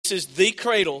This is the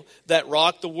cradle that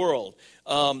rocked the world.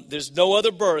 There's no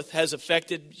other birth has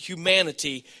affected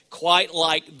humanity quite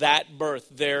like that birth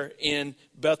there in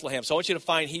Bethlehem. So I want you to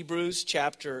find Hebrews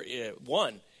chapter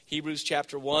 1. Hebrews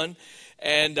chapter 1.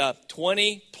 And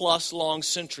 20 plus long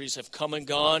centuries have come and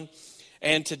gone.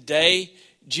 And today,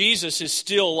 Jesus is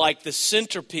still like the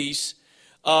centerpiece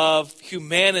of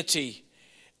humanity.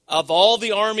 Of all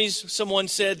the armies, someone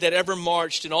said, that ever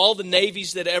marched, and all the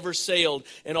navies that ever sailed,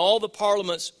 and all the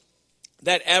parliaments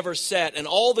that ever sat, and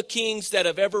all the kings that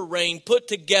have ever reigned put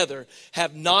together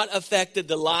have not affected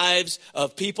the lives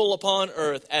of people upon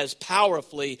earth as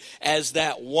powerfully as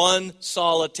that one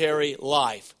solitary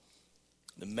life.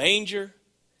 The manger,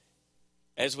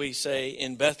 as we say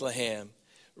in Bethlehem,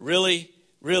 really,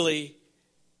 really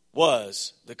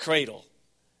was the cradle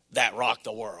that rocked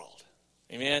the world.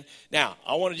 Amen. Now,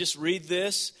 I want to just read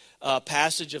this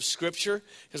passage of Scripture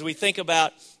because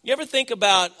you ever think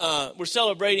about, we're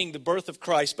celebrating the birth of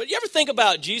Christ, but you ever think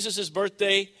about Jesus'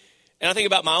 birthday? And I think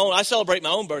about my own. I celebrate my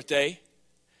own birthday.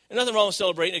 And nothing wrong with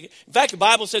celebrating. In fact, the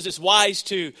Bible says it's wise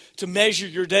to measure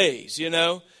your days, you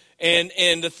know.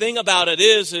 And the thing about it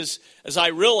is as I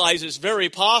realize, it's very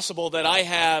possible that I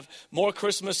have more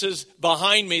Christmases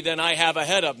behind me than I have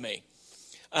ahead of me.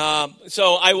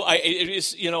 So it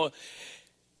is, you know,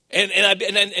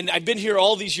 and I've been here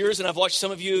all these years, and I've watched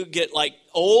some of you get like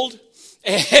old.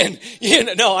 And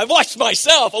I've watched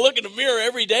myself. I look in the mirror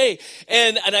every day,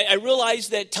 and I realize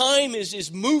that time is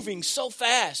moving so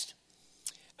fast.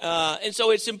 And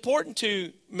so it's important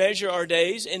to measure our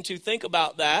days and to think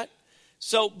about that.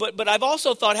 So, but I've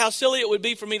also thought how silly it would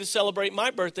be for me to celebrate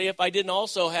my birthday if I didn't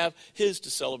also have his to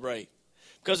celebrate.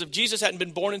 Because if Jesus hadn't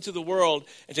been born into the world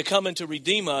and to come and to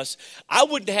redeem us, I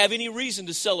wouldn't have any reason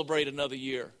to celebrate another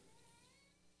year.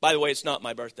 By the way, it's not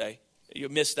my birthday. You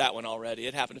missed that one already.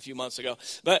 It happened a few months ago.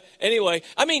 But anyway,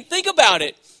 I mean, think about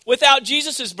it. Without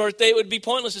Jesus' birthday, it would be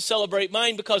pointless to celebrate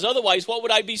mine because otherwise, what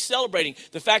would I be celebrating?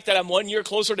 The fact that I'm 1 year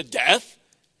closer to death?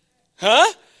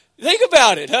 Huh? Think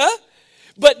about it, huh?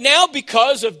 But now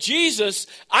because of Jesus,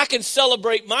 I can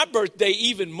celebrate my birthday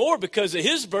even more because of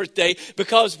his birthday,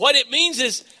 because what it means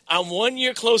is I'm 1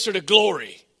 year closer to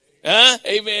glory. Huh?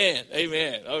 Amen.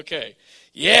 Amen. Okay.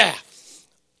 Yeah.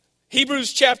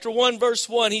 Hebrews chapter 1, verse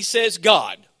 1, he says,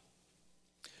 God,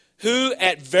 who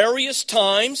at various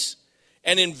times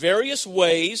and in various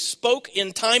ways spoke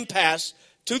in time past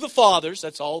to the fathers,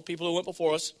 that's all the people who went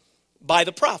before us, by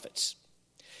the prophets,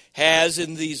 has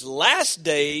in these last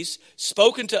days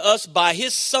spoken to us by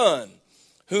his Son,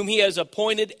 whom he has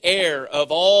appointed heir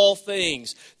of all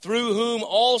things, through whom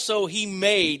also he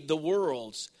made the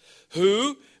worlds,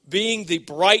 who, being the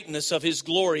brightness of his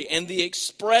glory and the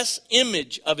express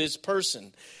image of his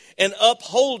person, and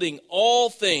upholding all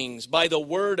things by the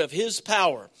word of his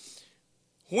power,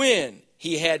 when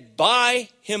he had by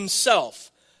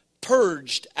himself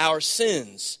purged our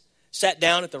sins, sat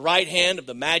down at the right hand of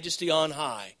the majesty on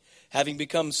high, having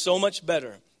become so much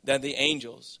better than the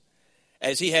angels,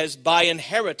 as he has by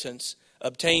inheritance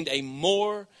obtained a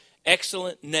more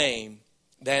excellent name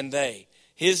than they.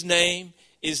 His name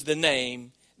is the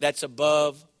name that's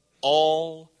above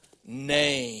all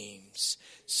names.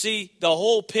 See, the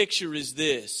whole picture is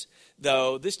this,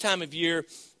 though. This time of year,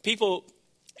 people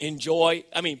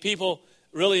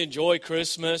really enjoy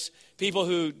Christmas. People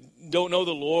who don't know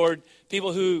the Lord,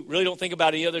 people who really don't think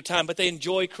about any other time, but they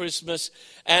enjoy Christmas,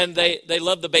 and they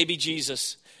love the baby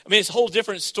Jesus. I mean, it's a whole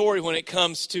different story when it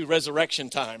comes to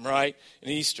resurrection time, right? And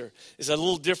Easter. It's a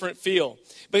little different feel.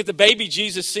 But the baby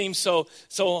Jesus seems so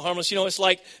harmless. You know, it's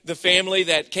like the family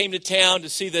that came to town to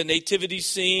see the nativity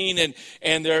scene,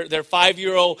 and their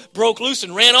 5-year-old broke loose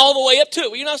and ran all the way up to it.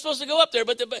 Well, you're not supposed to go up there,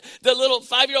 but the little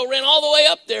 5-year-old ran all the way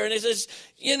up there, and he says,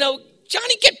 you know,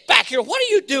 Johnny, get back here. What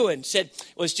are you doing? Said,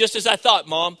 well, it's just as I thought,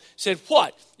 Mom. Said,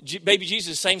 what? Baby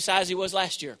Jesus, the same size he was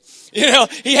last year. You know,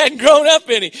 he hadn't grown up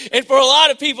any. And for a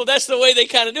lot of people, that's the way they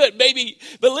kind of do it.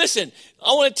 But listen,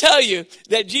 I want to tell you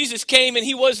that Jesus came and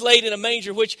he was laid in a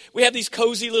manger, which we have these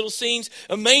cozy little scenes.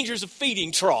 A manger is a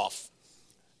feeding trough,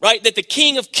 right? That the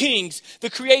King of Kings,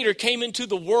 the Creator, came into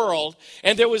the world,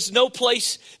 and there was no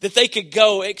place that they could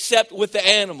go except with the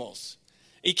animals.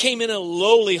 He came in a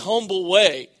lowly, humble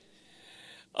way.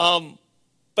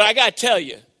 But I got to tell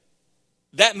you,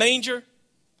 that manger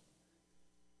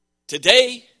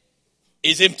today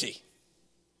is empty.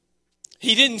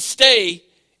 He didn't stay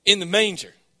in the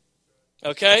manger.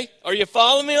 Okay? Are you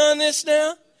following me on this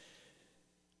now?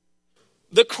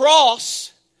 The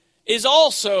cross is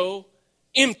also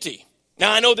empty.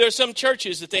 Now, I know there are some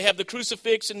churches that they have the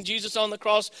crucifix and Jesus on the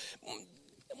cross.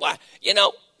 Why? You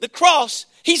know, the cross,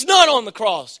 he's not on the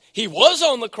cross. He was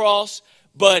on the cross,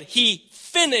 but he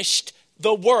finished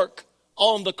the work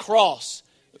on the cross.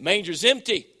 The manger's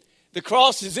empty. The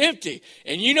cross is empty.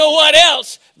 And you know what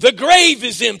else? The grave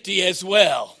is empty as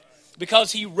well.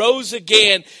 Because he rose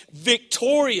again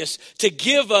victorious to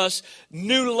give us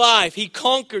new life. He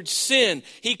conquered sin.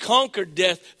 He conquered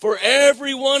death for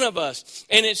every one of us.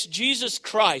 And it's Jesus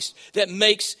Christ that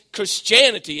makes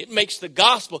Christianity, it makes the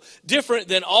gospel different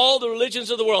than all the religions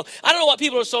of the world. I don't know what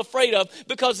people are so afraid of,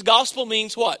 because the gospel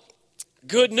means what?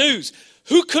 Good news.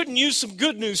 Who couldn't use some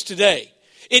good news today?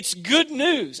 It's good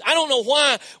news. I don't know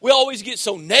why we always get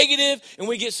so negative and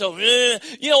we get so,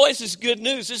 you know, this is good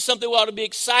news. This is something we ought to be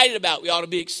excited about. We ought to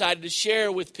be excited to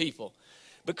share with people.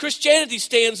 But Christianity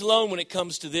stands alone when it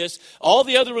comes to this. All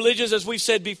the other religions, as we've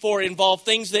said before, involve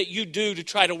things that you do to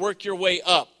try to work your way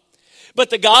up. But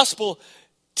the gospel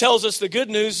tells us the good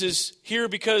news is here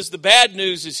because the bad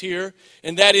news is here,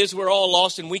 and that is we're all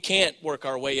lost and we can't work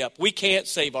our way up. We can't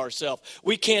save ourselves.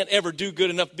 We can't ever do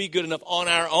good enough, be good enough on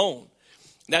our own.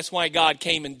 That's why God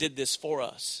came and did this for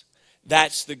us.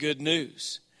 That's the good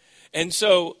news. And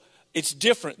so it's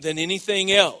different than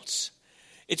anything else.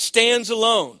 It stands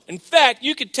alone. In fact,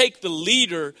 you could take the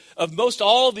leader of most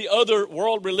all the other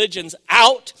world religions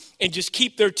out and just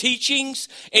keep their teachings,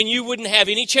 and you wouldn't have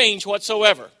any change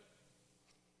whatsoever.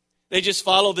 They just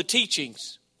follow the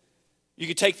teachings. You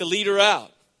could take the leader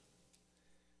out.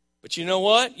 But you know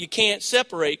what? You can't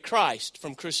separate Christ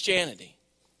from Christianity.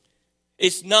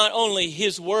 It's not only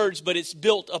his words, but it's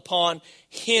built upon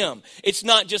him. It's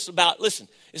not just about, listen,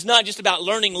 it's not just about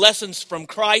learning lessons from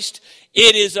Christ.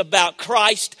 It is about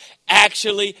Christ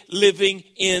actually living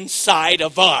inside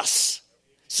of us.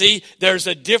 See, there's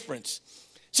a difference.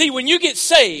 See, when you get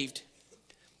saved,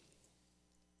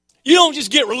 you don't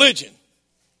just get religion.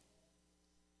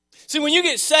 See, when you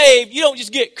get saved, you don't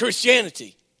just get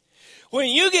Christianity. When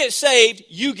you get saved,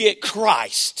 you get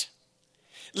Christ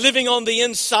living on the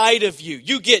inside of you.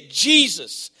 You get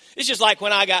Jesus. It's just like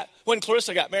when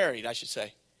Clarissa got married, I should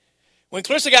say. When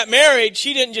Clarissa got married,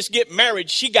 she didn't just get married,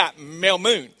 she got Mel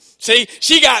Moon. See,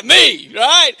 she got me,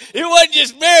 right? It wasn't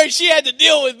just marriage, she had to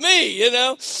deal with me, you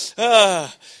know.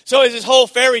 So it's this whole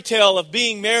fairy tale of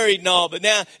being married and all, but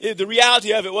now the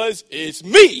reality of it was, it's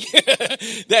me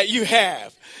that you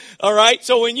have. All right,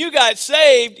 so when you got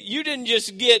saved, you didn't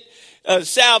just get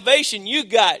salvation, you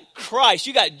got Christ,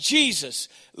 you got Jesus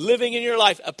living in your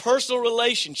life, a personal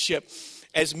relationship,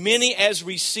 as many as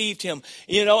received him.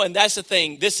 You know, and that's the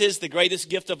thing. This is the greatest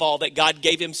gift of all that God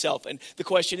gave himself. And the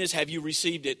question is, have you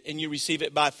received it? And you receive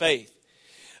it by faith.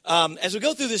 As we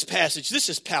go through this passage, this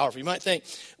is powerful. You might think,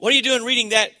 what are you doing reading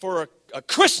that for a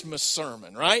Christmas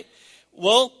sermon, right?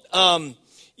 Well,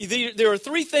 there are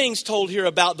three things told here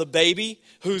about the baby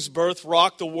whose birth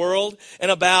rocked the world,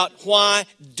 and about why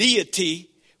deity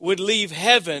would leave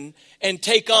heaven and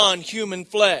take on human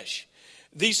flesh.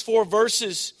 These 4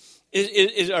 verses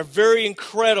are very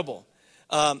incredible.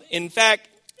 In fact,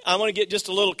 I'm going to get just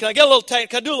a little. Can I do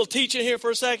a little teaching here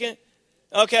for a second?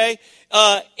 Okay.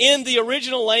 In the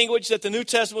original language that the New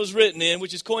Testament was written in,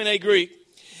 which is Koine Greek,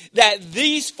 that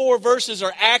these 4 verses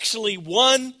are actually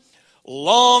one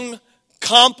long,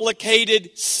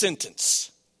 complicated sentence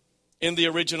in the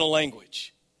original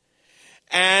language.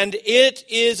 And it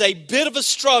is a bit of a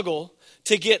struggle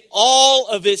to get all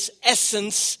of its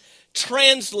essence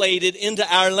translated into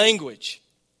our language.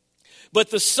 But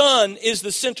the Son is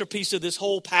the centerpiece of this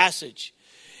whole passage.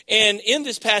 And in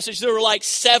this passage, there are like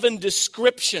 7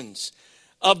 descriptions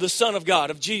of the Son of God,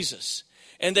 of Jesus.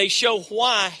 And they show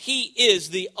why he is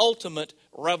the ultimate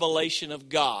revelation of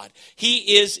God.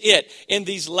 He is it. In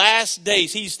these last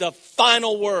days, he's the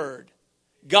final word.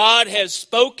 God has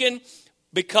spoken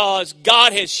because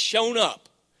God has shown up.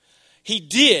 He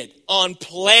did on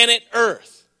planet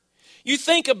Earth. You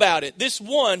think about it. This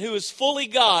one who is fully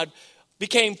God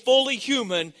became fully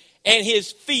human, and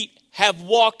his feet have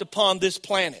walked upon this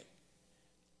planet.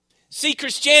 See,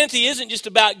 Christianity isn't just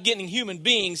about getting human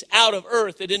beings out of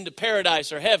earth and into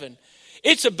paradise or heaven.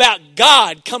 It's about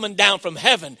God coming down from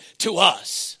heaven to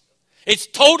us. It's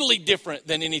totally different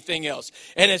than anything else.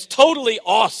 And it's totally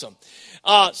awesome.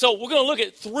 So we're going to look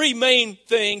at 3 main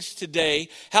things today.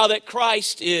 How that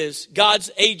Christ is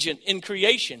God's agent in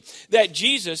creation. That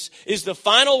Jesus is the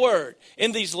final word.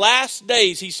 In these last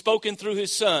days, he's spoken through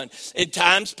his Son. In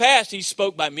times past, he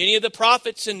spoke by many of the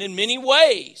prophets and in many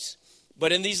ways.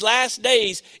 But in these last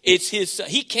days, it's his Son.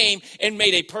 He came and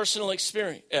made a personal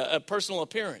experience, a personal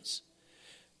appearance.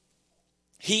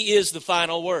 He is the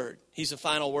final word. He's the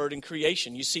final word in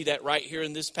creation. You see that right here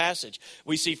in this passage.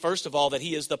 We see, first of all, that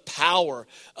he is the power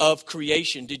of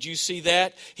creation. Did you see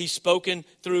that? He's spoken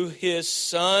through his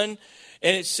Son.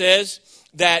 And it says,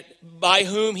 that by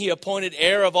whom he appointed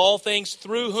heir of all things,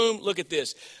 through whom, look at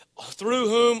this, through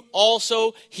whom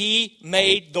also he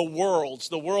made the worlds.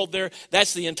 The world there,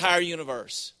 that's the entire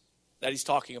universe that he's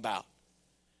talking about.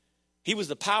 He was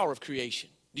the power of creation.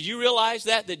 Did you realize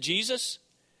that Jesus,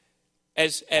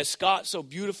 as Scott so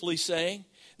beautifully saying,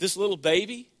 this little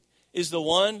baby is the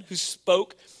one who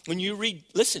spoke. When you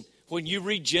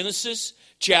read Genesis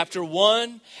chapter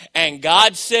 1, and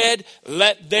God said,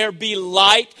 "Let there be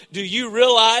light," do you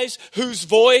realize whose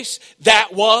voice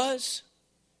that was?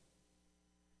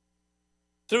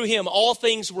 Through him, all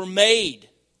things were made.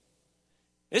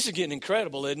 This is getting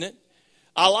incredible, isn't it?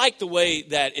 I like the way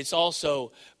that it's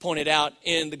also pointed out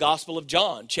in the Gospel of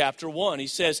John, chapter 1. He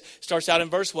says, starts out in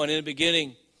verse 1, in the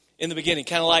beginning,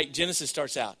 kind of like Genesis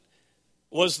starts out,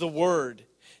 was the Word.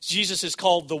 Jesus is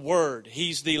called the Word.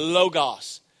 He's the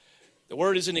Logos. The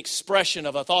Word is an expression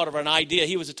of a thought, of an idea.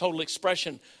 He was a total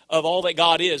expression of all that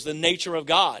God is, the nature of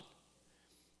God.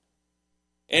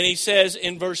 And he says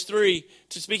in verse 3,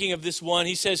 speaking of this one,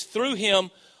 he says, through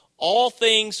him all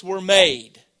things were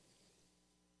made.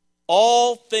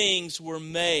 All things were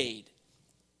made.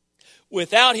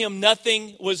 Without him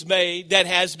nothing was made that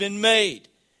has been made.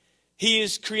 He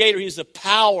is creator. He is the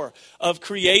power of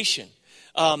creation.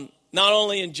 Not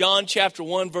only in John chapter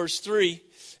 1 verse 3,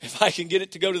 if I can get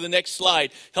it to go to the next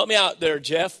slide. Help me out there,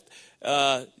 Jeff.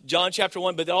 John chapter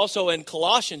 1, but also in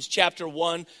Colossians chapter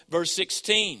 1 verse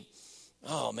 16.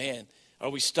 Oh man, are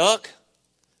we stuck?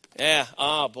 Yeah,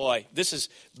 oh boy. This is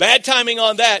bad timing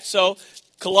on that, so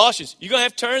Colossians, you're going to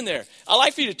have to turn there. I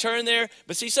like for you to turn there,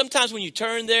 but see, sometimes when you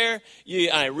turn there,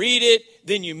 I read it,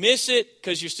 then you miss it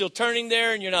because you're still turning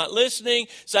there and you're not listening.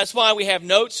 So that's why we have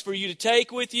notes for you to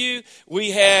take with you.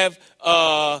 We have,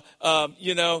 some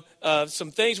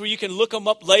things where you can look them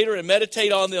up later and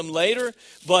meditate on them later.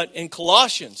 But in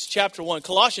Colossians chapter 1,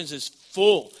 Colossians is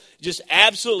full, just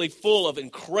absolutely full of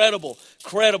incredible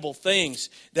things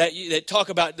that talk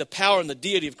about the power and the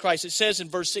deity of Christ. It says in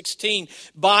verse 16,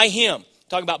 by him.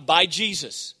 Talking about by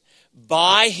Jesus.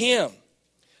 By him,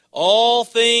 all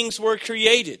things were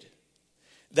created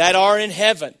that are in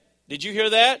heaven. Did you hear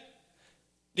that?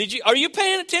 Are you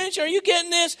paying attention? Are you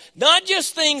getting this? Not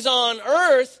just things on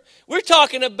earth. We're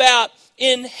talking about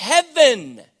in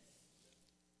heaven.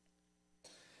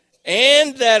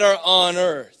 And that are on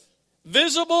earth.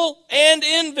 Visible and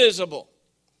invisible.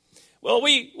 Well,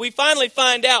 we finally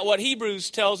find out what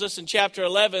Hebrews tells us in chapter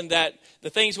 11, that the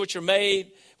things which are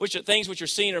made, things which are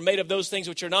seen are made of those things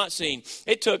which are not seen.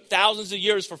 It took thousands of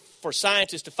years for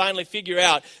scientists to finally figure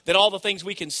out that all the things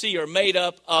we can see are made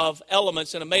up of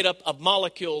elements and are made up of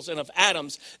molecules and of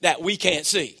atoms that we can't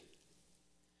see.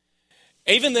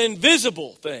 Even the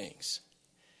invisible things,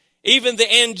 even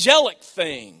the angelic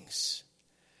things,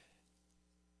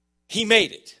 he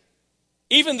made it.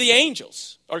 Even the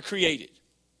angels are created.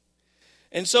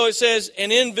 And so it says,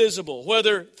 and invisible,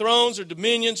 whether thrones or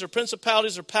dominions or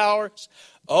principalities or powers,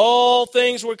 all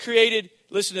things were created.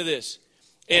 Listen to this.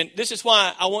 And this is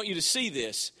why I want you to see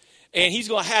this. And he's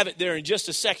going to have it there in just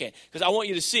a second, because I want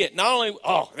you to see it. Not only,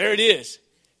 there it is.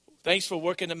 Thanks for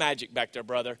working the magic back there,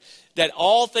 brother. That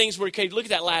all things were created. Look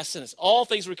at that last sentence. All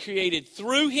things were created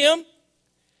through him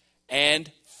and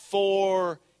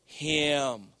for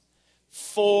him.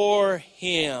 For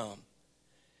him.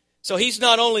 So he's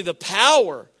not only the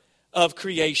power of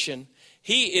creation,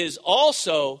 he is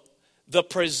also the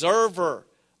preserver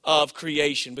of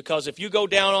creation. Because if you go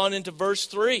down on into verse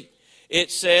 3,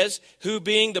 it says, who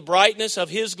being the brightness of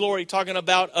his glory, talking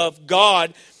about of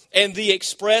God, and the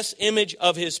express image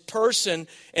of his person,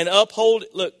 and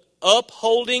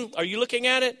upholding, are you looking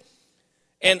at it?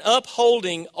 And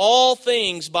upholding all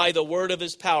things by the word of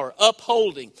his power.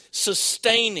 Upholding,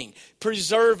 sustaining,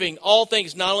 preserving all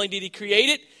things. Not only did he create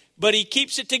it, but he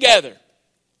keeps it together.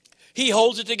 He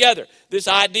holds it together. This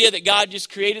idea that God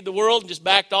just created the world and just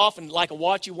backed off and like a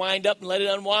watch, you wind up and let it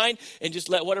unwind and just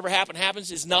let whatever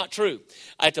happens is not true.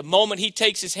 At the moment he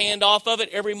takes his hand off of it,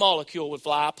 every molecule would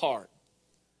fly apart.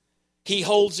 He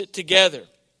holds it together.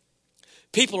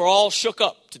 People are all shook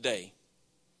up today.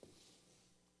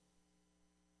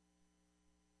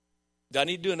 Do I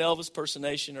need to do an Elvis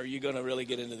impersonation, or are you going to really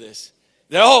get into this?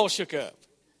 They're all shook up.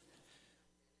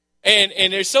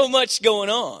 And there's so much going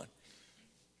on.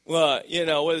 Well,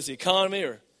 whether it's the economy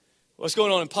or what's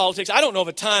going on in politics. I don't know of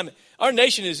a time. Our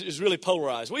nation is really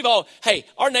polarized.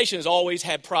 Our nation has always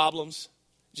had problems.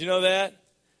 Did you know that?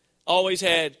 Always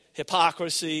had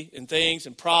hypocrisy and things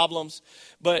and problems.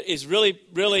 But it's really,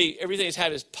 everything it's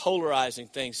had is polarizing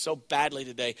things so badly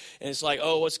today. And it's like,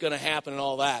 what's going to happen and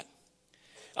all that.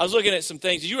 I was looking at some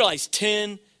things. Did you realize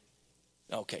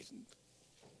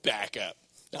back up,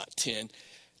 not 10.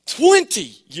 20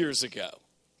 years ago.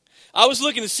 I was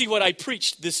looking to see what I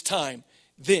preached this time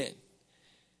then.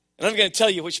 And I'm going to tell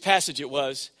you which passage it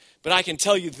was, but I can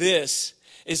tell you this,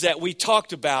 is that we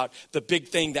talked about the big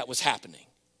thing that was happening.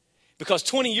 Because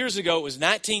 20 years ago, it was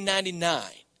 1999.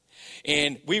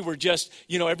 And we were just,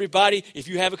 everybody, if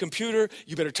you have a computer,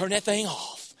 you better turn that thing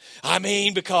off. I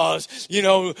mean, because,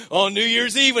 on New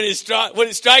Year's Eve when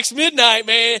it strikes midnight,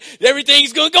 man,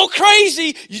 everything's going to go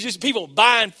crazy. People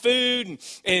buying food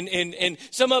and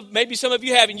maybe some of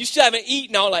you haven't. You still haven't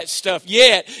eaten all that stuff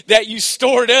yet that you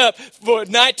stored up for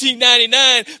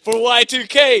 1999 for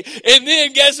Y2K. And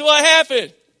then guess what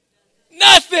happened?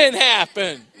 Nothing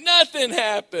happened. Nothing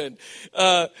happened.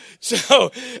 But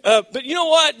you know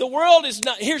what? The world is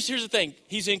not, here's the thing.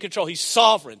 He's in control. He's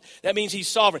sovereign. That means he's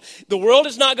sovereign. The world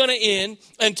is not going to end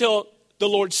until the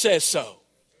Lord says so.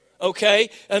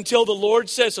 Okay? Until the Lord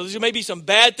says so. There may be some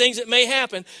bad things that may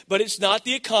happen, but it's not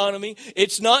the economy.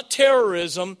 It's not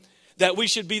terrorism that we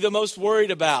should be the most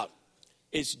worried about.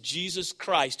 It's Jesus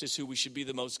Christ is who we should be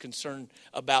the most concerned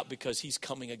about because he's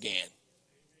coming again.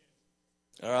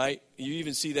 All right? You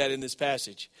even see that in this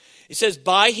passage. It says,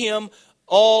 by him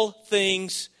all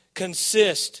things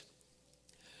consist.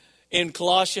 In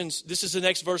Colossians, this is the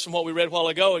next verse from what we read a while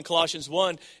ago. In Colossians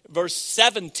 1, verse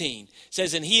 17, it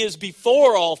says, and he is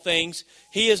before all things.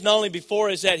 He is not only before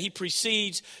as that he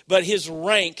precedes, but his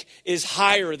rank is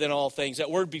higher than all things.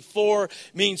 That word before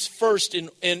means first in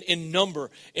number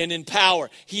and in power.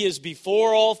 He is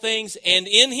before all things, and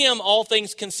in him all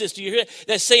things consist. Do you hear that?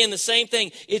 That's saying the same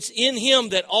thing. It's in him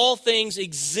that all things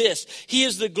exist. He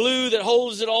is the glue that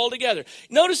holds it all together.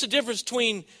 Notice the difference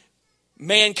between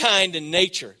mankind and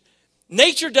nature.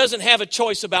 Nature doesn't have a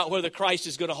choice about whether Christ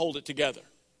is going to hold it together.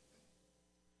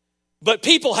 But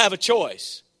people have a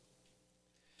choice.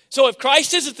 So if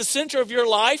Christ is at the center of your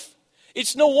life,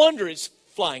 it's no wonder it's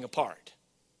flying apart.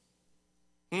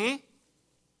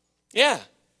 Yeah.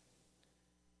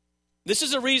 This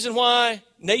is a reason why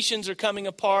nations are coming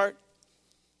apart.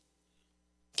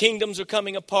 Kingdoms are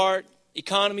coming apart.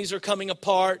 Economies are coming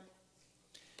apart.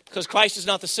 Because Christ is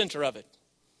not the center of it.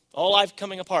 All life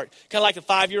coming apart. Kind of like the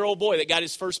 5-year-old boy that got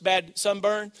his first bad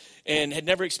sunburn and had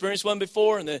never experienced one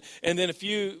before. And then a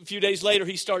few days later,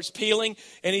 he starts peeling.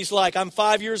 And he's like, I'm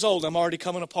 5 years old. I'm already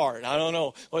coming apart. I don't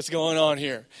know what's going on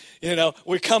here.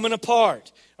 We're coming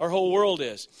apart. Our whole world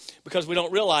is. Because we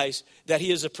don't realize that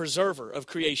he is a preserver of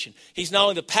creation. He's not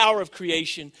only the power of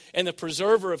creation and the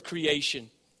preserver of creation,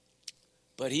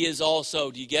 but he is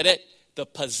also, do you get it? The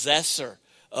possessor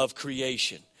of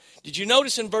creation. Did you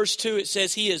notice in verse 2 it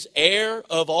says he is heir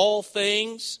of all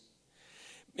things?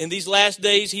 In these last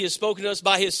days he has spoken to us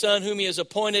by his Son, whom he has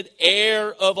appointed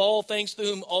heir of all things, through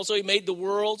whom also he made the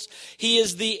worlds. He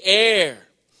is the heir.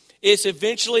 It's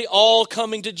eventually all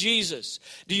coming to Jesus.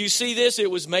 Do you see this? It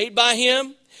was made by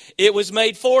him, it was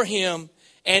made for him,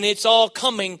 and it's all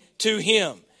coming to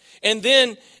him. And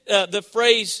then the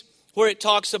phrase where it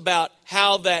talks about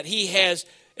how that he has,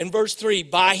 in verse 3,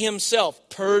 by himself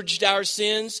purged our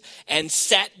sins and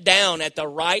sat down at the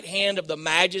right hand of the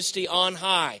majesty on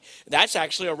high. That's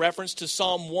actually a reference to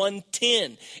Psalm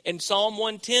 110. And Psalm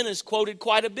 110 is quoted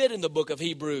quite a bit in the book of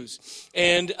Hebrews.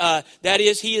 And that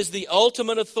is, he is the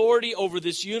ultimate authority over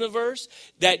this universe.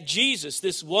 That Jesus,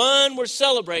 this one we're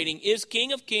celebrating, is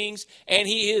King of Kings and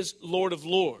he is Lord of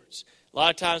Lords. A lot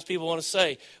of times people want to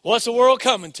say, what's the world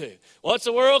coming to? What's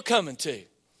the world coming to?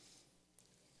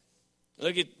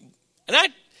 And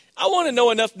I want to know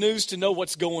enough news to know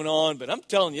what's going on, but I'm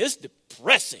telling you, it's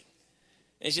depressing.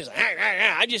 It's just,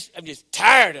 I'm just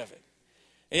tired of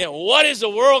it. What is the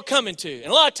world coming to?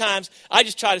 And a lot of times, I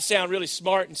just try to sound really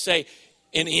smart and say,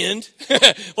 an end.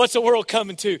 What's the world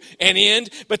coming to? An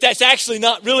end. But that's actually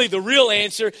not really the real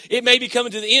answer. It may be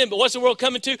coming to the end, but what's the world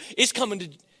coming to? It's coming to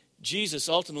Jesus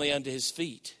ultimately unto his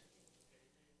feet.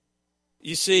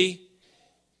 You see,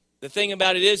 the thing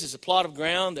about it is, it's a plot of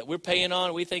ground that we're paying on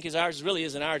and we think is ours. It really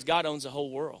isn't ours. God owns the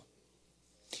whole world.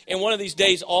 And one of these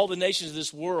days, all the nations of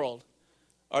this world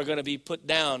are going to be put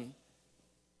down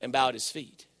and bow at his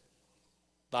feet.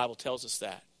 The Bible tells us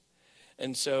that.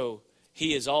 And so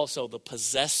he is also the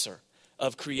possessor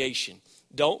of creation.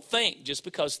 Don't think just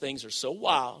because things are so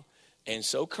wild and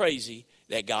so crazy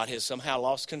that God has somehow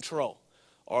lost control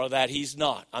or that he's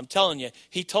not. I'm telling you,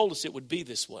 he told us it would be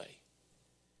this way.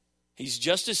 He's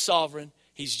just as sovereign,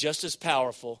 he's just as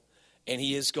powerful, and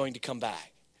he is going to come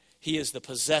back. He is the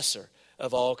possessor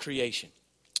of all creation.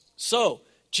 So,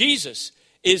 Jesus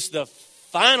is the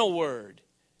final word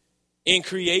in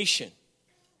creation,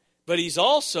 but he's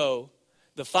also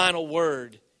the final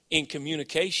word in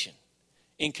communication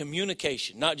in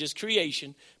communication. Not just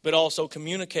creation, but also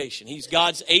communication. He's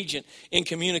God's agent in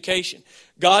communication.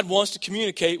 God wants to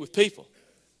communicate with people.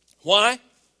 Why?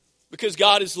 Because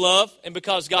God is love and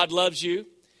because God loves you.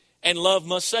 And love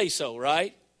must say so,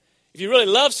 right? If you really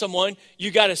love someone,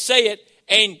 you got to say it.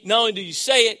 And not only do you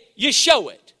say it, you show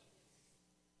it.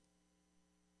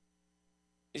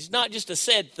 It's not just a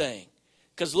said thing.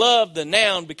 Because love, the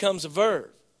noun, becomes a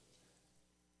verb.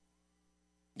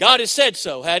 God has said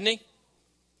so, hadn't he?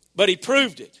 But he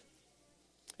proved it.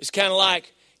 It's kind of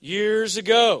like years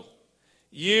ago,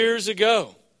 there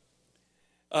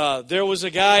was a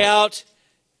guy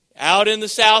out in the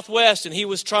Southwest, and he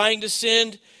was trying to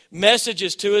send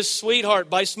messages to his sweetheart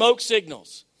by smoke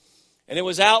signals. And it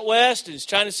was out west, and he's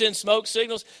trying to send smoke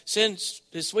signals, send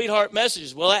his sweetheart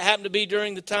messages. Well, that happened to be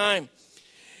during the time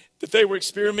that they were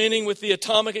experimenting with the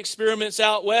atomic experiments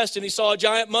out west, and he saw a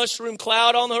giant mushroom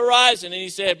cloud on the horizon, and he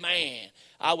said, man,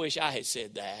 I wish I had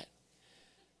said that.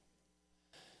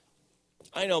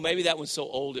 I know, maybe that one's so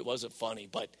old it wasn't funny,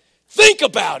 but think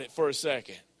about it for a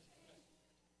second.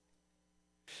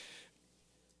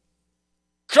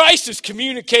 Christ has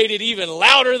communicated even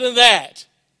louder than that.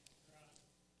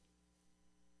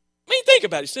 I mean, think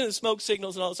about it. He's sending smoke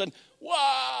signals and all of a sudden,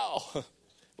 wow.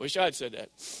 Wish I had said that.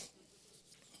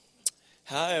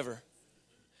 However,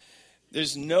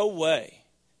 there's no way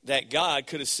that God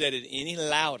could have said it any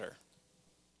louder.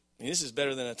 And this is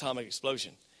better than an atomic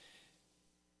explosion.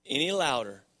 Any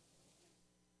louder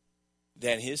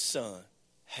than his son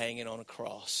hanging on a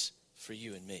cross for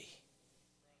you and me.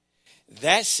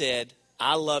 That said,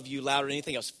 I love you louder than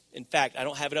anything else. In fact, I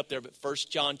don't have it up there, but 1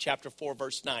 John chapter 4,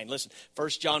 verse 9. Listen, 1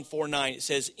 John 4, 9, it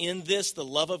says, in this the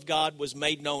love of God was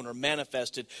made known or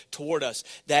manifested toward us,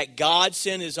 that God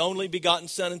sent his only begotten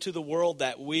Son into the world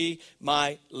that we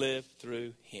might live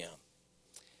through him.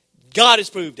 God has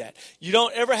proved that. You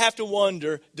don't ever have to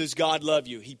wonder, does God love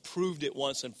you? He proved it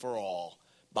once and for all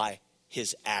by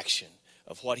his action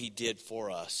of what he did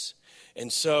for us.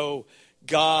 And so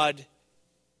God,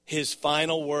 his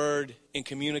final word in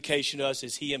communication to us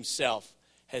is he himself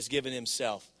has given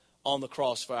himself on the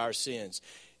cross for our sins.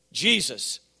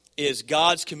 Jesus is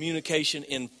God's communication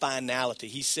in finality.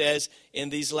 He says in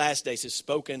these last days, is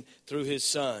spoken through his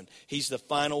son. He's the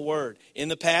final word. In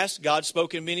the past, God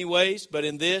spoke in many ways, but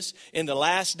in the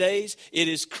last days, it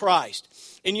is Christ.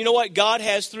 And you know what? God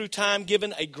has through time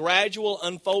given a gradual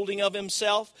unfolding of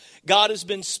himself. God has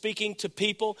been speaking to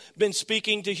people, been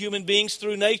speaking to human beings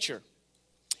through nature.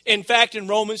 In fact, in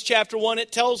Romans chapter 1,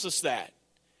 it tells us that.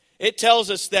 It tells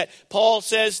us that Paul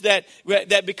says that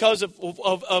because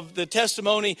of the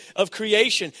testimony of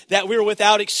creation, that we're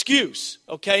without excuse,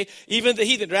 okay? Even the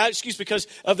heathen are without excuse because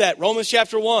of that, Romans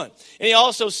chapter 1. And he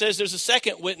also says there's a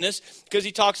second witness because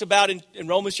he talks about in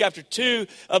Romans chapter 2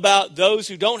 about those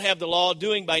who don't have the law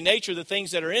doing by nature the things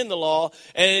that are in the law,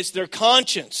 and it's their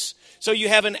conscience. So you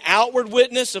have an outward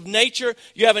witness of nature,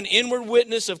 you have an inward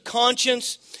witness of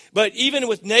conscience. But even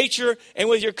with nature and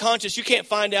with your conscience, you can't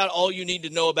find out all you need to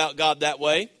know about God that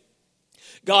way.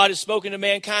 God has spoken to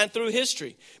mankind through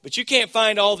history, but you can't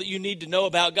find all that you need to know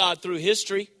about God through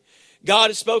history. God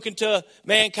has spoken to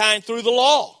mankind through the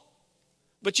law,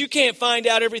 but you can't find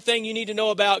out everything you need to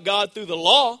know about God through the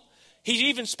law. He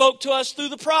even spoke to us through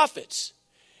the prophets.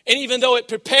 And even though it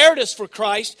prepared us for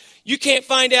Christ, you can't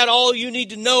find out all you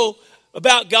need to know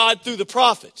about God through the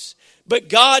prophets. But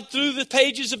God, through the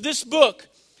pages of this book,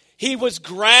 he was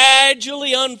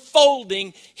gradually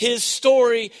unfolding his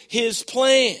story, his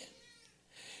plan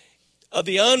of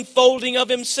the unfolding of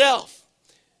himself.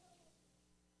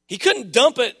 He couldn't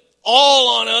dump it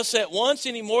all on us at once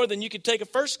any more than you could take a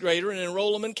first grader and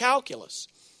enroll them in calculus.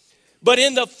 But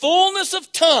in the fullness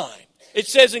of time, it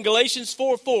says in Galatians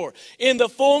 4:4, in the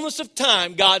fullness of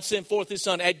time, God sent forth his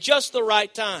son at just the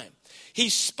right time. He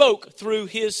spoke through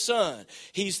his son.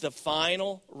 He's the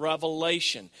final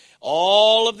revelation.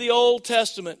 All of the Old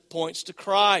Testament points to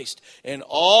Christ, and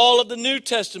all of the New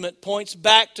Testament points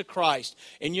back to Christ.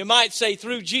 And you might say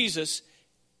through Jesus,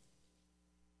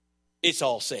 it's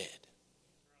all said.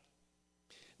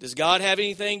 Does God have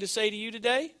anything to say to you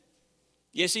today?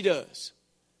 Yes, he does.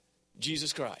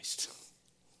 Jesus Christ.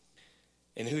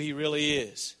 And who he really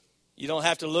is. You don't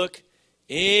have to look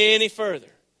any further.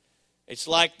 It's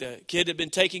like the kid that had been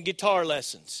taking guitar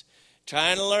lessons,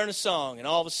 trying to learn a song, and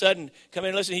all of a sudden, come in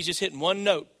and listen, he's just hitting one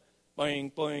note,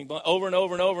 boing, boing, boing, over and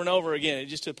over and over and over again. It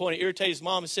just to the point it irritates his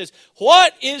mom and says,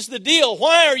 what is the deal?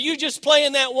 Why are you just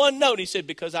playing that one note? He said,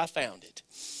 because I found it.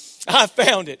 I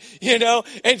found it, you know.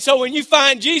 And so when you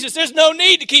find Jesus, there's no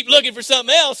need to keep looking for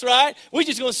something else, right? We're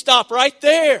just going to stop right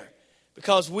there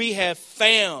because we have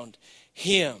found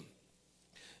him.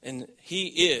 And he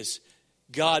is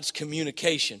God's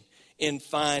communication in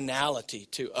finality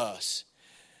to us.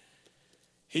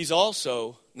 He's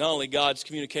also not only God's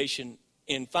communication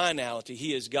in finality,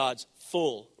 he is God's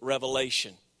full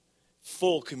revelation,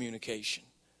 full communication,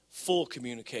 full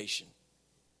communication.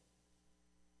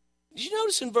 Did you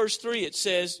notice in verse 3 it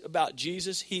says about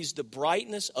Jesus, he's the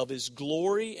brightness of his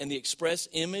glory and the express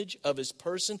image of his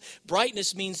person.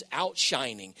 Brightness means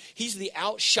outshining. He's the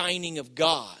outshining of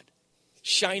God,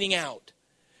 shining out.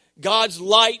 God's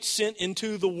light sent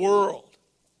into the world.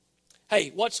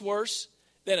 Hey, what's worse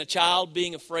than a child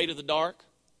being afraid of the dark?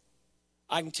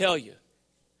 I can tell you,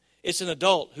 it's an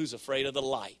adult who's afraid of the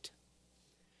light.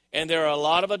 And there are a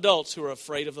lot of adults who are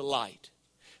afraid of the light.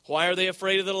 Why are they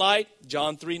afraid of the light?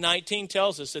 John 3:19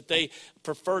 tells us that they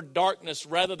preferred darkness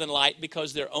rather than light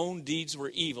because their own deeds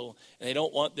were evil, and they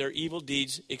don't want their evil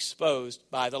deeds exposed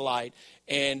by the light,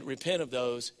 and repent of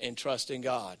those and trust in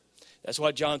God. That's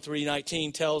what John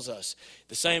 3:19 tells us.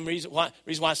 The same reason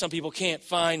why some people can't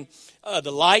find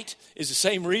the light is the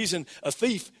same reason a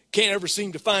thief can't ever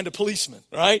seem to find a policeman,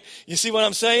 right? You see what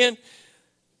I'm saying?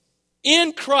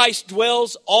 In Christ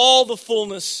dwells all the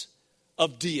fullness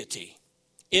of deity.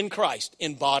 In Christ,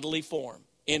 in bodily form,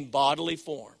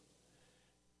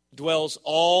 dwells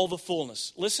all the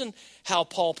fullness. Listen how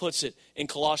Paul puts it in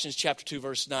Colossians chapter 2,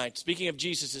 verse 9. Speaking of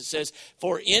Jesus, it says,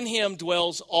 "For in him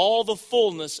dwells all the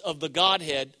fullness of the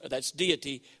Godhead," that's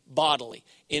deity, bodily,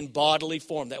 in bodily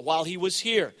form. That while he was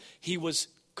here, he was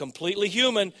completely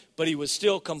human, but he was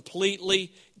still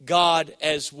completely God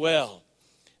as well.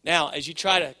 Now, as you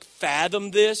try to fathom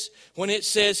this, when it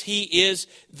says he is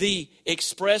the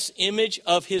express image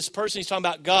of his person, he's talking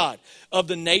about God, of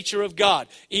the nature of God.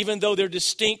 Even though they're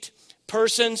distinct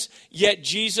persons, yet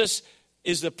Jesus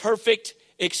is the perfect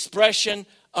expression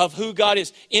of who God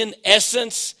is. In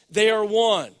essence, they are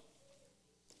one.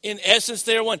 In essence,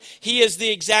 they are one. He is the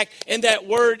exact, and that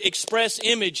word express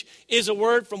image is a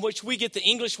word from which we get the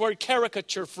English word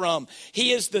caricature from.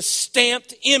 He is the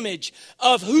stamped image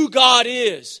of who God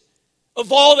is,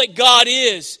 of all that God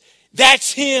is.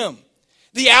 That's him.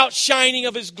 The outshining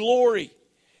of his glory,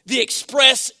 the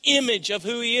express image of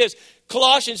who he is.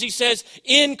 Colossians, he says,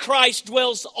 in Christ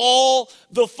dwells all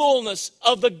the fullness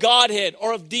of the Godhead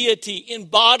or of deity in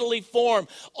bodily form.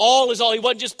 All is all. He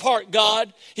wasn't just part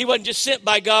God. He wasn't just sent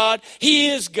by God. He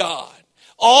is God.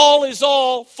 All is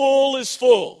all. Full is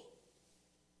full.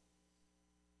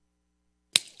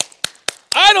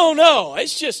 I don't know.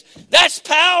 It's just, that's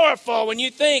powerful when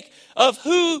you think of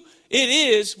who it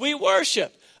is we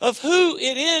worship, of who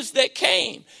it is that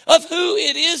came, of who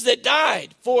it is that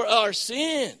died for our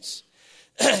sins.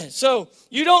 So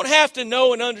you don't have to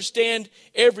know and understand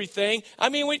everything. I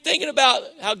mean, we're thinking about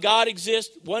how God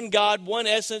exists, one God, one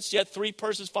essence, yet three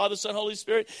persons, Father, Son, Holy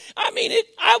Spirit. I mean,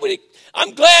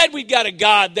 I'm glad we've got a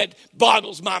God that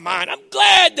boggles my mind. I'm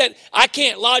glad that I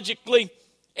can't logically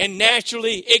and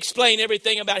naturally explain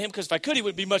everything about him, because if I could, he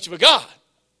wouldn't be much of a God.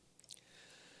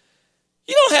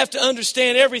 You don't have to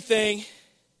understand everything,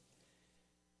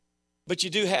 but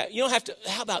you don't have to.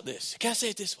 How about this? Can I say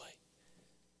it this way?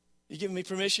 You giving me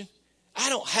permission? I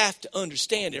don't have to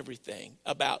understand everything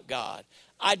about God.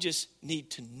 I just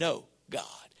need to know God.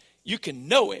 You can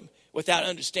know him without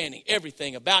understanding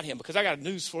everything about him, because I got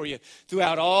news for you.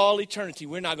 Throughout all eternity,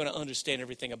 we're not going to understand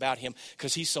everything about him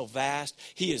because he's so vast.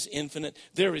 He is infinite.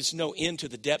 There is no end to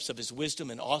the depths of his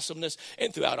wisdom and awesomeness.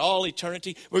 And throughout all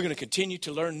eternity, we're going to continue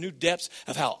to learn new depths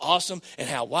of how awesome and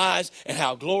how wise and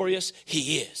how glorious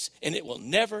he is. And it will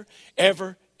never,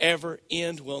 ever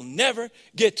end. We'll never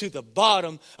get to the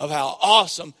bottom of how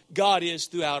awesome God is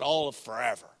throughout all of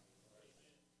forever.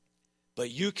 But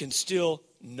you can still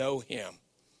know him.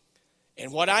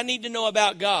 And what I need to know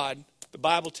about God, the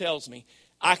Bible tells me,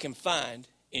 I can find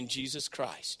in Jesus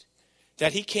Christ.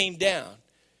 That he came down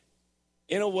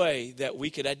in a way that we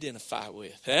could identify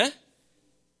with,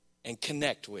 and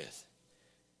connect with.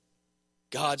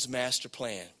 God's master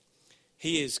plan.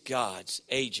 He is God's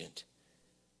agent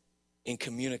in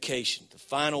communication, the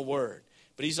final word.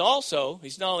 But he's not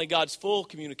only God's full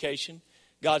communication,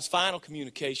 God's final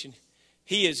communication,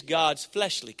 he is God's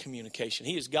fleshly communication.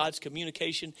 He is God's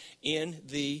communication in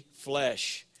the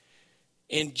flesh.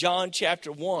 In John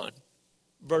chapter 1,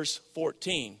 verse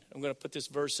 14, I'm going to put this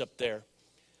verse up there.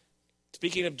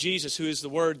 Speaking of Jesus, who is the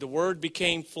Word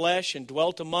became flesh and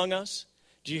dwelt among us.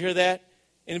 Do you hear that?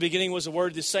 In the beginning was the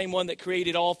Word, the same one that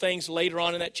created all things. Later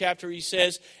on in that chapter, he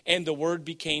says, and the Word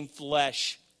became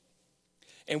flesh.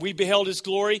 And we beheld his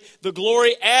glory, the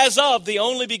glory as of the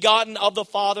only begotten of the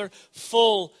Father,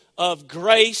 full of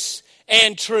grace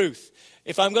and truth.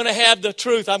 If I'm going to have the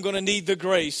truth, I'm going to need the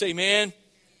grace. Amen.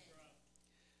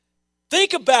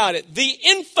 Think about it. The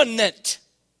infinite.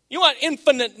 You know what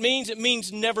infinite means? It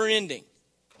means never ending.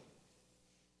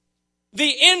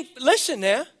 Listen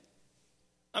now.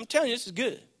 I'm telling you, this is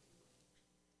good.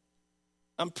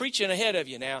 I'm preaching ahead of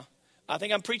you now. I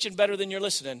think I'm preaching better than you're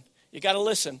listening. You got to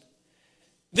listen.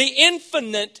 The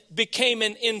infinite became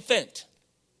an infant.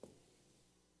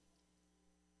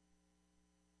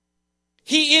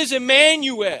 He is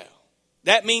Emmanuel.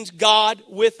 That means God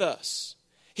with us.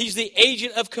 He's the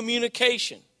agent of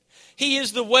communication. He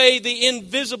is the way the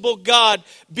invisible God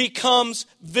becomes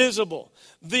visible.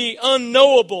 The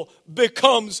unknowable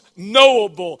becomes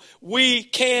knowable. We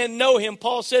can know him.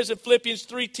 Paul says in Philippians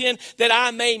 3:10 that I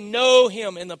may know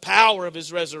him in the power of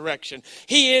his resurrection.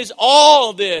 He is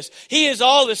all this. He is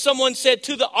all this. Someone said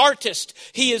to the artist,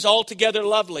 he is altogether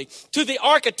lovely. To the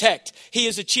architect, he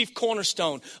is a chief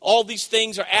cornerstone. All these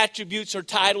things are attributes or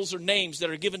titles or names that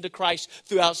are given to Christ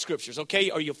throughout scriptures. Okay,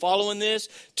 are you following this?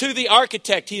 To the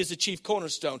architect, he is the chief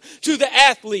cornerstone. To the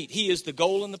athlete, he is the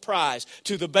goal and the prize.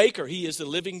 To the baker, he is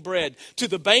the living bread. To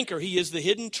the banker, he is the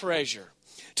hidden treasure.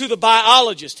 To the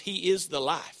biologist, he is the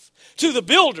life. To the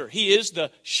builder, he is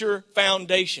the sure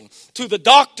foundation. To the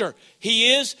doctor,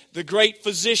 he is the great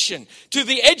physician. To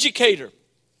the educator,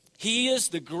 he is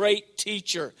the great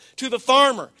teacher. To the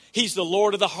farmer, he's the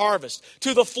Lord of the harvest.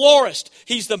 To the florist,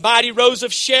 he's the mighty rose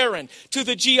of Sharon. To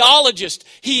the geologist,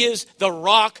 he is the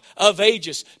rock of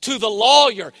ages. To the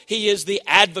lawyer, he is the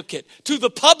advocate. To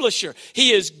the publisher,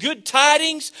 he is good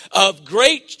tidings of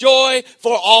great joy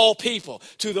for all people.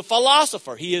 To the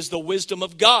philosopher, he is the wisdom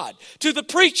of God. To the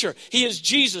preacher, he is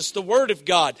Jesus, the word of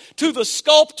God. To the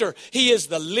sculptor, he is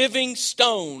the living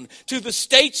stone. To the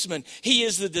statesman, he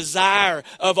is the desire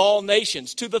of all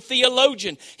nations. To the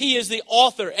theologian, he is the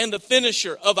author and the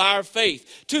finisher of our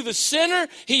faith. To the sinner,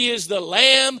 he is the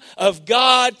Lamb of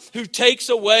God who takes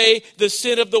away the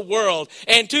sin of the world.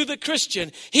 And to the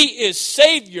Christian, he is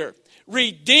Savior,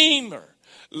 Redeemer,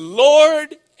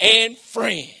 Lord, and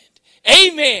friend.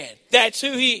 Amen. That's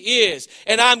who he is.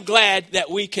 And I'm glad that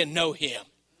we can know him.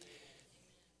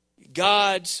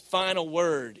 God's final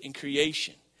word in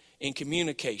creation, in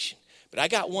communication. But I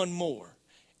got one more,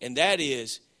 and that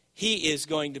is, he is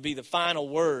going to be the final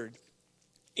word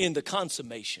in the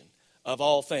consummation of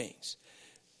all things.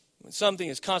 When something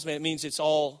is consummated, it means it's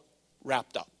all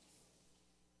wrapped up.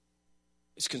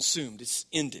 It's consumed. It's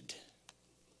ended.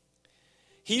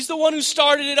 He's the one who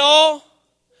started it all,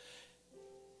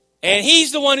 and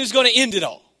he's the one who's going to end it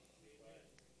all.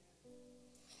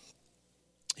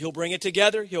 He'll bring it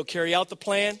together. He'll carry out the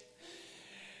plan.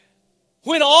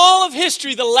 When all of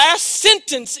history, the last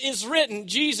sentence is written,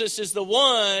 Jesus is the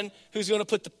one who's going to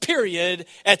put the period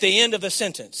at the end of the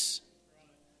sentence.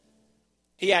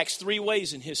 He acts three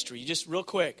ways in history, just real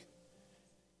quick.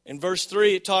 In verse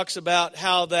 3, it talks about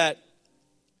how that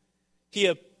he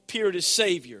appeared as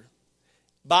Savior.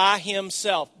 By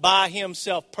himself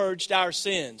purged our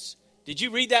sins. Did you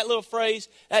read that little phrase?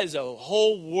 That is a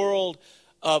whole world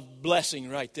of blessing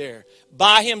right there.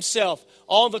 By himself,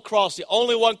 on the cross, the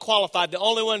only one qualified, the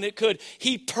only one that could.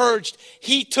 He purged,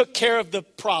 he took care of the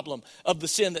problem of the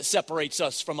sin that separates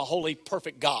us from a holy,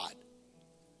 perfect God.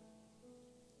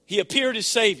 He appeared as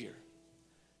Savior.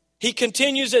 He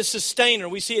continues as sustainer.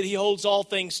 We see that he holds all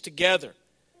things together.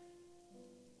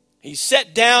 He's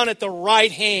set down at the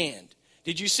right hand.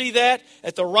 Did you see that?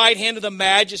 At the right hand of the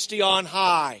majesty on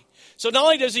high. So not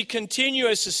only does he continue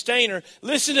as sustainer,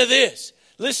 listen to this.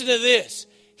 Listen to this.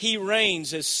 He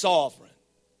reigns as sovereign.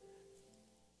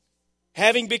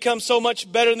 Having become so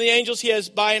much better than the angels, he has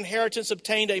by inheritance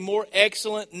obtained a more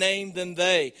excellent name than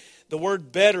they. The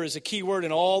word better is a key word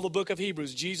in all the book of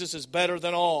Hebrews. Jesus is better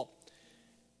than all.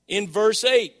 In verse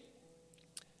 8,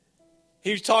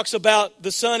 he talks about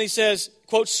the Son. He says,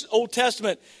 quotes Old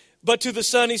Testament, but to the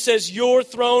Son he says, your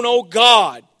throne, O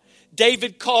God.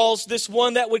 David calls this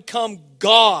one that would come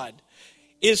God.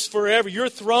 Is forever. Your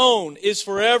throne is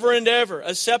forever and ever.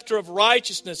 A scepter of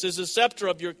righteousness is a scepter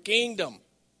of your kingdom.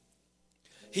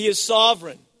 He is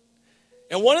sovereign.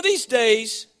 And one of these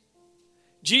days,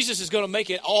 Jesus is going to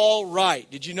make it all right.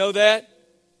 Did you know that?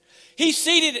 He's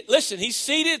seated, listen, he's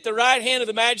seated at the right hand of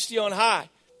the majesty on high.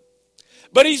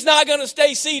 But he's not going to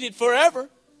stay seated forever.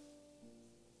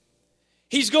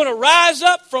 He's going to rise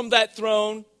up from that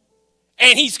throne,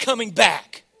 and he's coming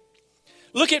back.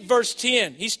 Look at verse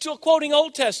 10. He's still quoting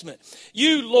Old Testament.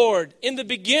 You, Lord, in the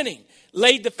beginning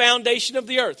laid the foundation of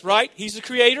the earth, right? He's the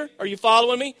creator. Are you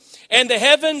following me? And the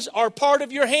heavens are part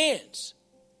of your hands,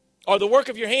 or the work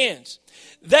of your hands.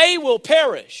 They will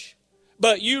perish,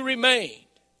 but you remain.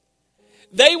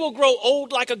 They will grow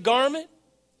old like a garment.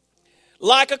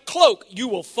 Like a cloak, you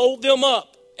will fold them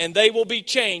up and they will be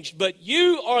changed. But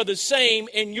you are the same,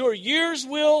 and your years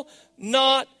will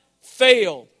not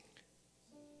fail.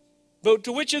 But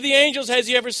to which of the angels has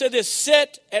he ever said this?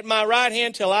 Sit at my right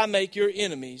hand till I make your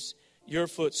enemies your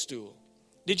footstool.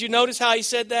 Did you notice how he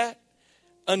said that?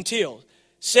 Until.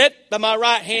 Sit by my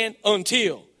right hand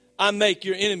until I make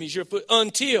your enemies your foot.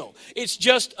 Until. It's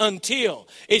just until.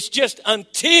 It's just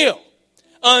until.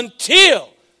 Until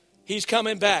he's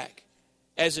coming back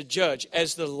as a judge,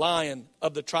 as the Lion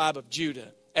of the tribe of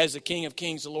Judah, as the King of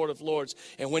kings, the Lord of lords.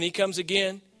 And when he comes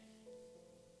again,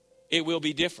 it will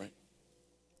be different.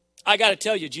 I got to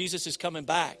tell you, Jesus is coming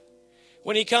back.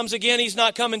 When he comes again, he's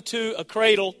not coming to a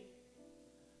cradle.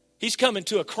 He's coming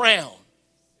to a crown.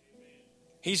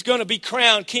 He's going to be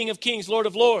crowned King of kings, Lord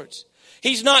of lords.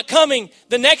 He's not coming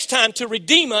the next time to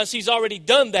redeem us. He's already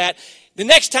done that. The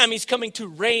next time he's coming to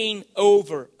reign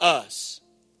over us.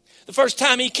 The first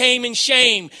time he came in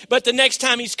shame, but the next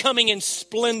time he's coming in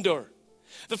splendor.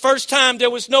 The first time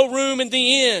there was no room in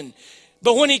the inn,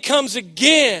 but when he comes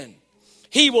again,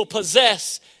 he will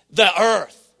possess the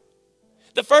earth.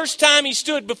 The first time he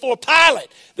stood before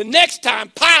Pilate, the next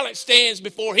time Pilate stands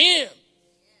before him.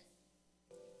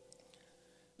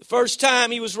 The first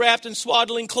time he was wrapped in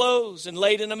swaddling clothes and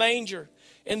laid in a manger,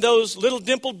 and those little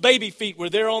dimpled baby feet were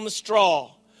there on the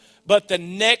straw. But the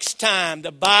next time,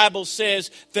 the Bible says,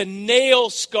 the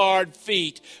nail-scarred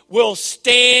feet will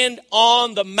stand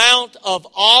on the Mount of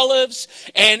Olives,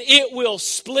 and it will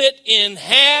split in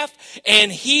half,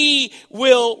 and he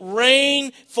will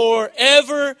reign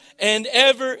forever and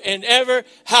ever and ever.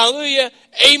 Hallelujah.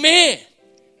 Amen.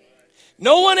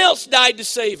 No one else died to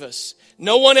save us.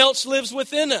 No one else lives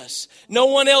within us. No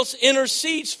one else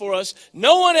intercedes for us.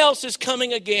 No one else is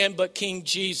coming again but King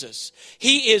Jesus.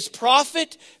 He is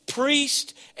prophet,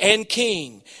 priest, and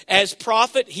king. As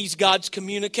prophet, he's God's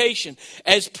communication.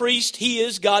 As priest, he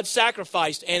is God's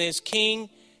sacrifice. And as king,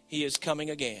 he is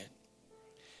coming again.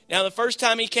 Now, the first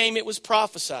time he came, it was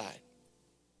prophesied.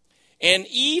 And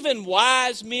even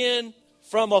wise men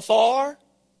from afar,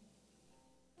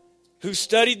 who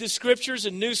studied the scriptures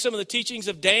and knew some of the teachings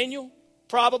of Daniel,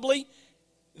 probably,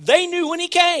 they knew when he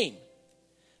came.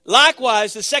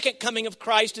 Likewise, the second coming of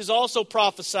Christ is also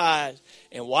prophesied.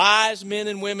 And wise men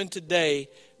and women today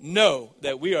know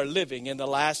that we are living in the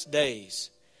last days.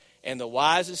 And the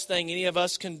wisest thing any of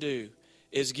us can do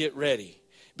is get ready.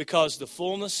 Because the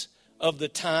fullness of the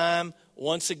time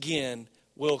once again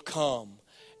will come.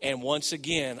 And once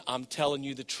again, I'm telling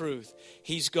you the truth.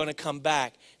 He's going to come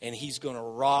back and he's going to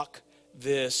rock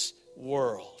this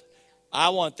world. I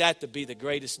want that to be the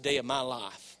greatest day of my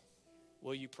life.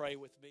 Will you pray with me?